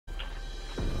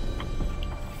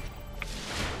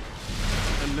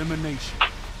Elimination.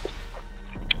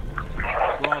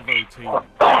 Bravo team.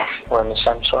 We're on the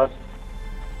same side.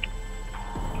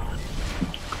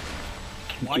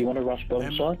 Wipe Do you want to rush bottom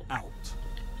them side? out.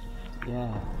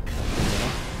 Yeah.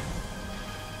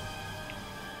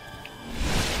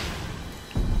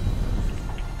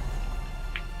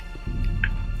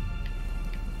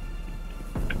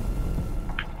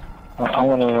 I'm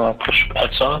gonna push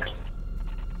outside.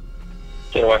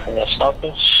 Get away from their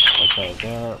snipers. Okay,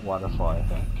 they're waterfall, I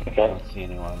think. Okay. I don't see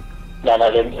anyone. No,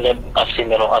 I see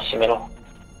middle, I see middle.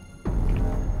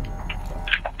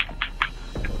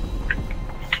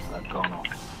 They've gone off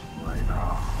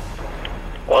radar.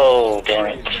 Oh, damn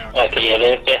it. Okay,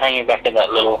 yeah, they're hanging back in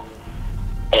that little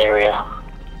area.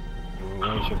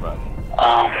 Where's your body?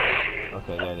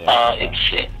 Okay, there they are.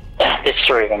 There's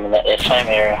three of them in that same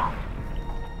area.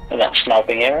 In that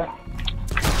sniping area.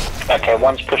 Okay,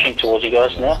 one's pushing towards you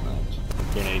guys now.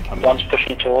 Grenade coming. One's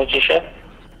pushing towards you, Chef.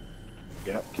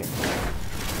 Yep, keep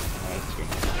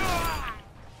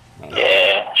Nice.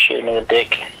 Yeah, shoot him in the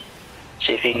dick.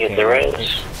 See if you can get the res.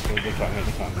 Here they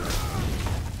come.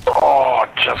 Oh,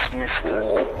 just missed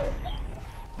it.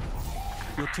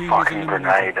 Your team is Fucking eliminated.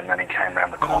 grenade, and then he came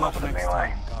round the Better corner luck for the next melee.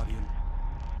 time, Guardian.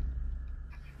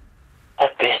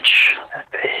 That bitch.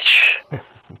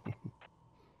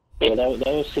 Yeah,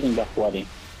 they were sitting back waiting,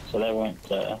 so they weren't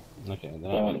Okay, they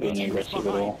weren't being aggressive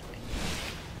at all.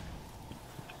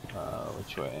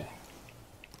 which way?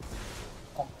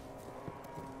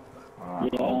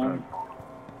 Alright, Yeah. I'll go.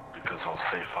 Because I'll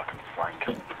see if I can flank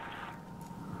him.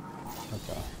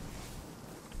 Okay.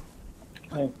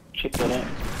 Oh, check that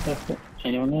out.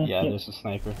 Anyone there? Yeah, Yep. there's a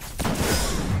sniper.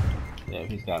 Yeah,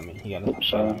 he's got me. He got a Oops,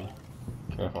 shot at me.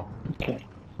 Careful. Okay.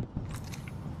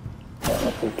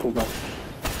 Right, we'll pull back.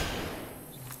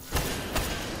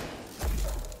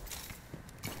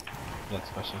 That's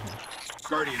pushing him.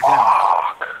 Guardian down.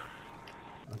 Fuck!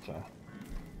 Okay.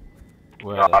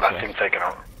 Where No, are I they? don't think they're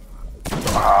gonna...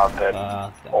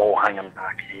 they're all hanging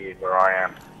back here where I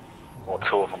am. Or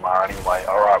two of them are anyway.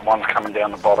 Alright, one's coming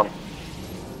down the bottom.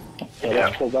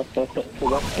 Yeah, pull back, pull back.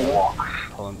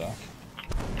 Pull him back.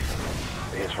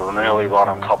 He's nearly right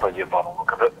on top of you by the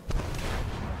look of it.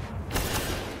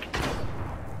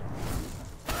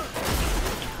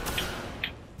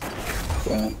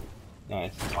 Yeah,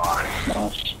 Nice. Nice.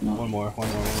 nice. One more. Okay,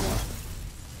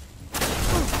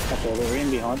 they're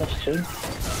in behind us too.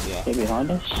 Yeah. They're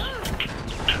behind us.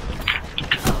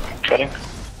 Got him.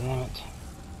 What?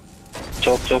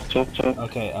 Talk.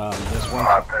 Okay, there's one.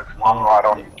 Alright, there's one right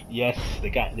on. Yes, they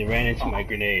ran into my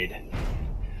grenade.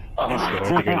 I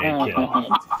scored the grenade kill.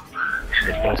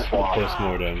 The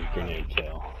post-mortem grenade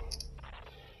kill.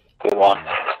 Good one.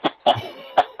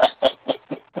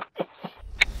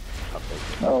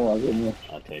 Oh my goodness.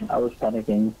 I'll take it. I was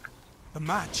panicking. The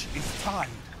match is tied.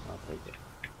 I'll take it.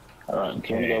 Alright,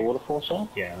 can we go waterfall side?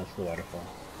 Yeah, let's go waterfall.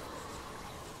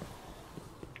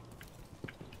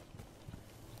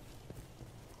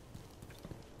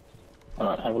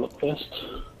 Alright, have a look first.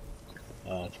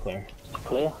 It's clear.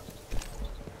 Clear.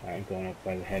 Alright, going up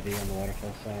by the heavy on the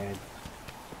waterfall side.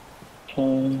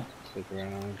 Okay. Look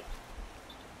around.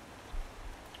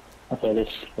 Okay,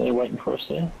 they're waiting for us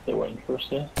there.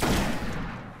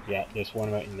 Yeah, there's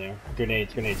one right in there.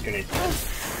 Grenades. Okay,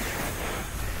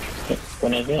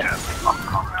 grenade there. I'm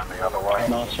coming around the other way.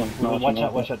 Nice one.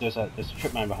 Watch out, there's a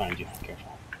trip mine behind you.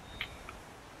 Careful.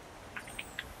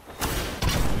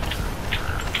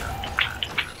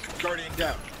 Guardian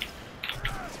down.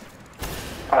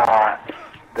 Alright,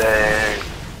 they're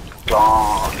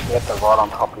gone. Yep, they're right on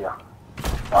top of you.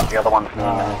 The other one's near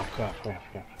me. Oh, crap.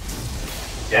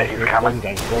 Yeah, he's coming.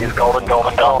 Golden gun, He's golden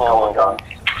golden gun. gun.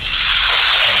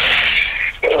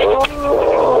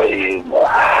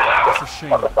 It's a shame.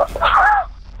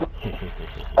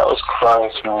 That was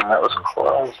close, man. That was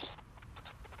close.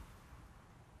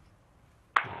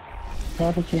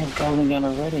 How did you have golden gun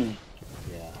already?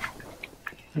 Yeah.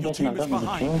 He Your doesn't have team is that many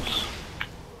behind. kills.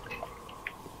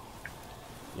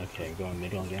 Okay, going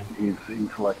middle again. His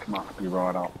intellect must be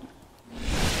right up.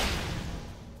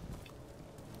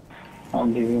 I'll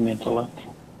give you intellect.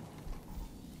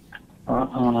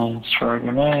 Alright, throw a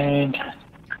grenade.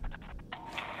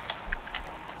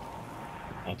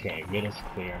 Okay, middle's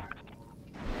clear.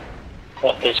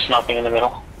 Yep, there's sniping in the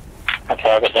middle.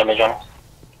 Okay, I got damage on him.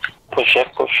 Push.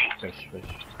 Push.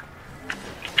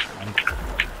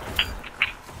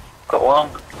 Got one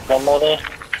more there.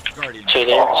 Guardian. Two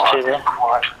there, there's two there.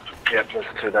 Yep, there's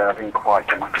two there. I didn't quite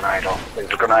get my grenade off. There's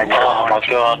a grenade here. Oh my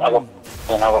god, I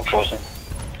got poison.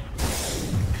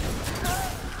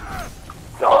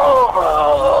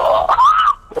 Oh.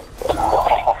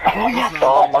 Oh yes!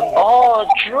 Oh my, oh,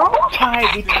 drop!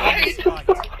 Tied! We tied!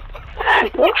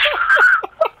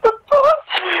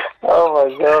 Oh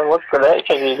my god, what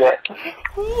connection you got?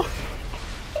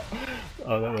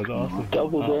 Oh, that was awesome.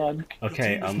 Double down.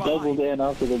 Okay, Double down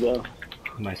after the go.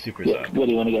 my super's Yeah, up. where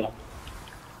do you want to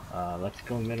go? Let's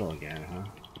go middle again, huh?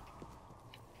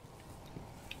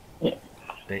 Yeah.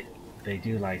 They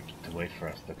do like to wait for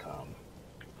us to come.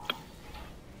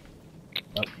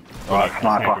 Oh, Right,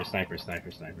 sniper.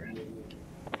 Sniper.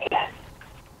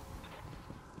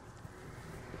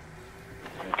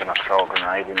 I'm gonna throw a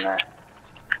grenade in there.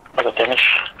 I got damage.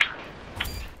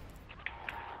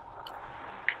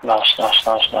 Nice.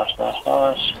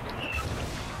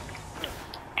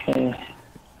 Okay.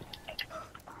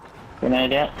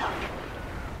 Grenade out.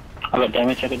 I got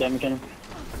damage on him.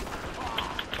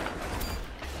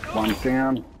 One's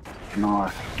down.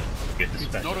 Nice. Get the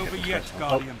special. Not over get the yet, special.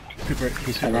 Guardian. Oh, super.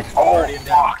 He's super. Oh, Guardian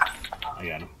down. I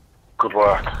got him. good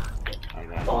work. I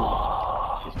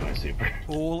got him. He's my super.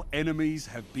 All enemies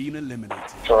have been eliminated.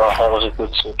 So that was a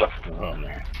good super. Oh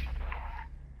man.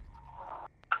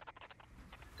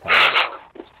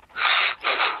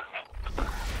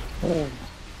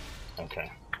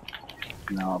 Okay.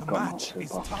 No, I've The got my match is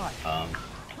super. tied.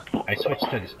 I switched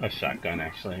to a shotgun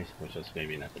actually, which was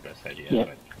maybe not the best idea, Yeah.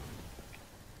 but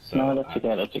so No,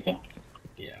 that's okay.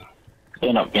 yeah.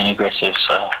 They're not being aggressive,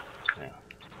 so.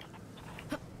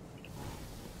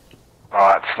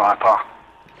 Alright, sniper.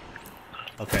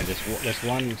 Okay, there's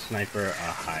one sniper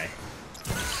high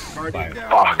by Guardian down.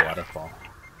 waterfall.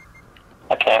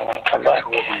 Okay, I'm gonna come back. Two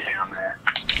of them down there.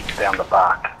 Down the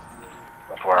back.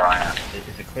 That's where I am.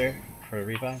 Is it clear for a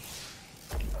revive?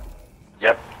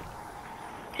 Yep.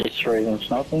 It's 3 of them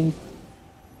sniping.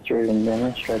 3 of them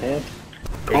running straight ahead.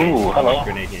 Ooh, hello.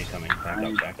 Grenade incoming.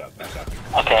 Back up.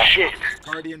 Okay, Shit.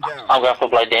 Guardian down. I'm going for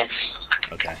blade dance.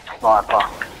 Okay. Sniper.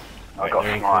 I Right, got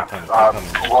they're sniped. coming.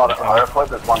 Hopefully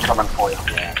there's one coming for you.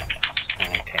 Yeah.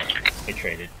 Okay. They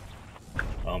traded.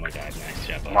 Oh my god, nice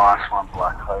job. Nice one,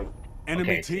 Black Hood. Enemy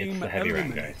Okay, team it's a heavy round,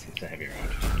 eliminated. guys. It's a heavy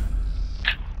round.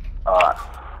 Alright.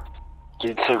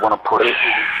 You two want to push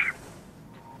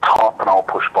top and I'll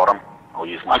push bottom. I'll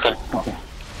use my Okay.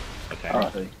 Okay.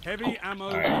 Alright. Heavy ammo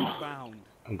Alright. inbound.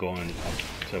 I'm going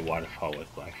up to waterfall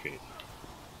with Blackfeet.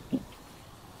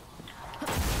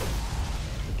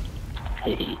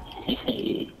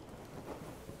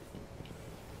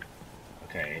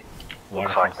 Okay. Looks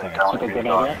Waterfall like they're side. telling Got you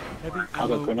grenade guys. out. Heavy I got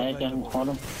ammo grenade down available. on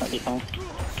him. That'd be fine.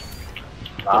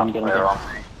 Nah, Get him. they're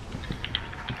on me.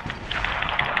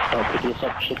 I'll pick this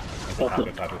up. Shit. Pop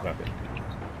it. That's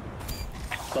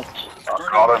I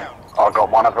got him. I got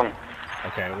one of them.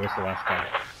 Okay, where's the last guy?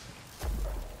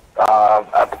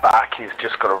 At the back, he's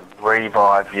just got a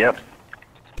revive. Yep.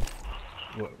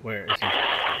 Where is he?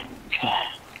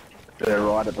 They're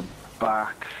right at the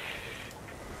back.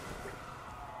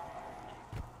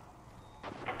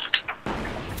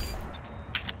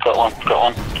 Got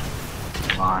one.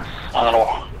 Nice. I'm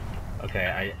gonna.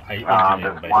 Okay, I injured him,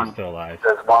 There's but one. he's still alive.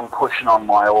 There's one pushing on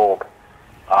my orb.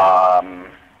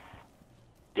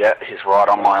 Yeah, he's right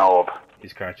on my orb.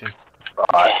 He's crouching.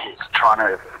 He's trying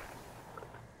to.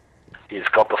 He's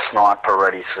got the sniper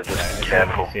ready, so just be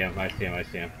careful. I see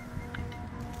him.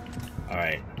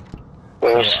 Alright.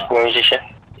 Where is he, chef?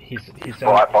 He's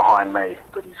Right behind me,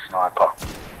 but he's sniper.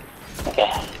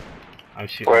 Okay. I'm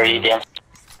shooting. Where are you him. down?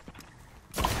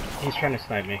 He's trying to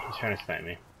snipe me.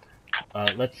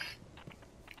 Let's.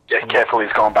 Yeah, careful,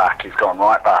 he's going back. He's going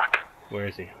right back. Where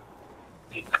is he?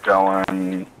 He's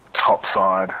going top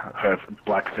side.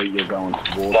 Blackfeet, you're going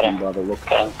towards him by the look.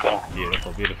 Go.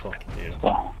 Beautiful.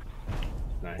 Go.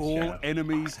 Nice All job.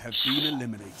 enemies have been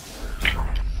eliminated.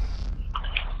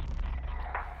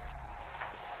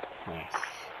 Nice.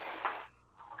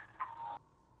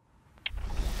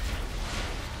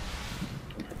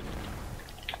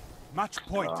 Match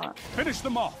point. Finish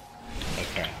them off.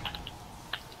 Okay.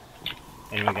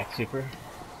 Anyone got super?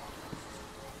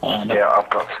 no. Yeah, I've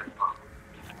got.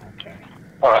 Okay.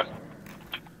 Alright.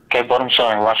 Go bottom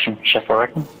side and rush him, chef, I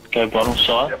reckon. Go bottom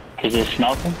side, because they're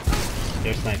sniping.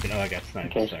 They're sniping. Oh, I got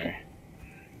sniped. Okay. Sorry.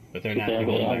 But they're not. Yeah,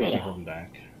 They're yeah, yeah. holding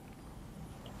back.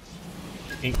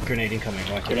 Grenade incoming.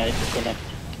 Watch it. Grenade.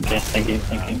 Okay, thank you.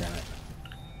 Damn it.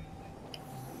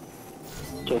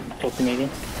 Talk to me again.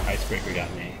 Icebreaker got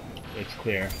me. It's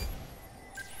clear.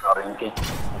 Got him. Okay.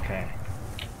 Okay.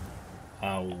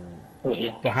 Oh,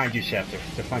 yeah. Behind you, chef.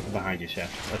 They're flanking behind you,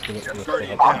 chef. Let's do it.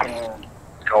 Guardian down.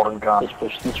 Golden gun. Let's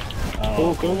push this.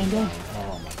 Oh, Golden gun.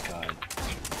 Oh my god.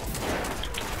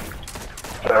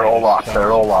 They're all up.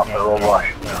 They're all up. They're all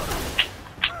rushing.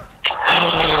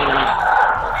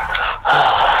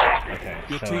 Okay.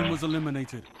 Your so, team was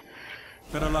eliminated.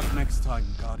 Better luck next time,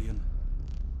 Guardian.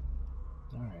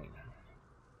 Alright.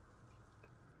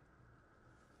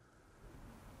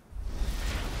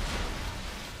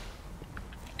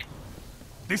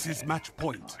 This is match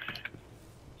point.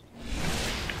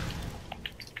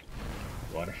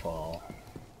 Waterfall.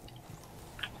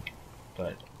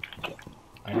 But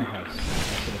I don't have. I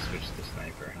should have switched to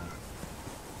sniper,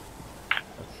 huh?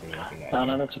 Let's see what we got.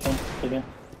 No, that's okay. It's okay.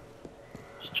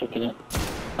 Just checking it.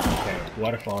 Okay,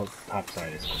 waterfall top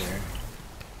side is clear.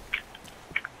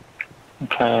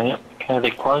 Okay, okay,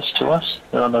 they're close to us.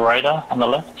 They're on the radar on the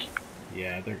left.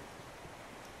 Yeah, they're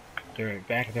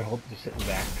back. They're sitting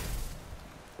back.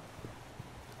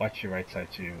 Watch your right side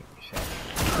too,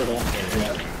 Chef.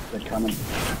 Yeah, they're coming.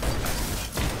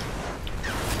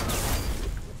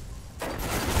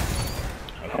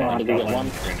 Okay, Did you get one?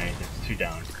 grenade. It's 2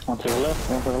 down. One to the left,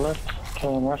 one to the left. Okay,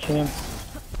 I'm rushing him.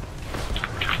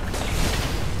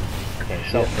 Okay,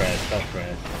 self-res,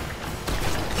 self-res.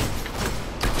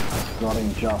 Not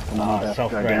even just enough to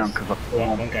go down Self-res.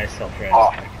 because One guy self-res.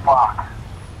 Oh, fuck.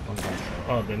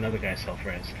 Another guy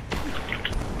self-res.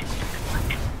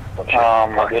 Oh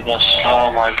my goodness,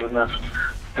 oh my goodness.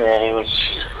 Yeah, he was...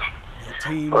 Your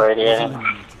team Right, was yeah.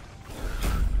 eliminated.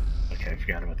 Okay, I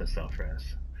forgot about the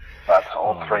self-res. That's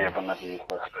all 3 of them that use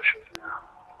their specials now.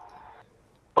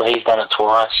 Well, he's done it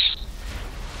twice.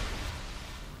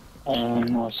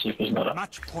 let's see if he's got it.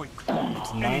 Match point.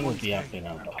 Mine will be up in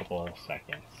a couple of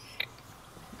seconds.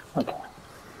 Okay.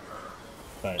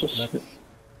 But Just- let's... Can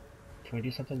we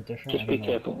do something different? Just I be don't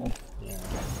know. careful. Yeah.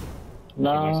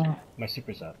 No. My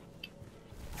super's up.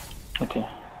 Okay.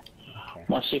 Okay.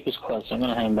 My super's close. I'm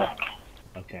gonna hang back.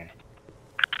 Okay.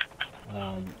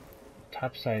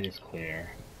 Top side is clear.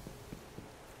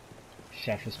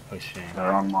 Chef is pushing.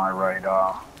 They're on my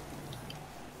radar.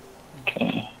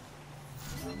 Okay.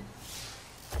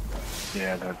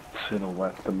 Yeah, they're to the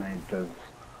left of me. There's...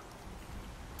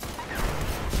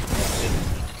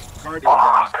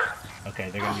 Fuck! Okay,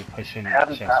 they're gonna be pushing How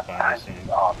did Chef's that body happen? soon.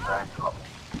 Oh, damn.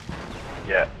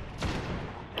 Yeah.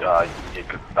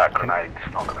 That grenade's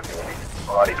not gonna do anything.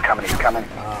 Alright, he's coming, he's coming.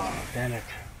 Oh, damn it.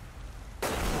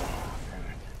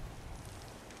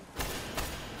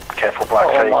 Careful, Black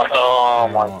Oh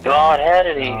Sea. my god, how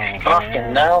did he Oh, fucking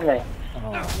man. nail me?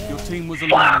 Oh, Your man. team was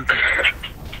eliminated.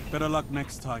 Better luck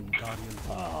next time, Guardian.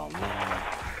 Oh, man.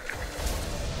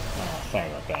 Oh, sorry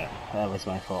about that. That was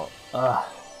my fault.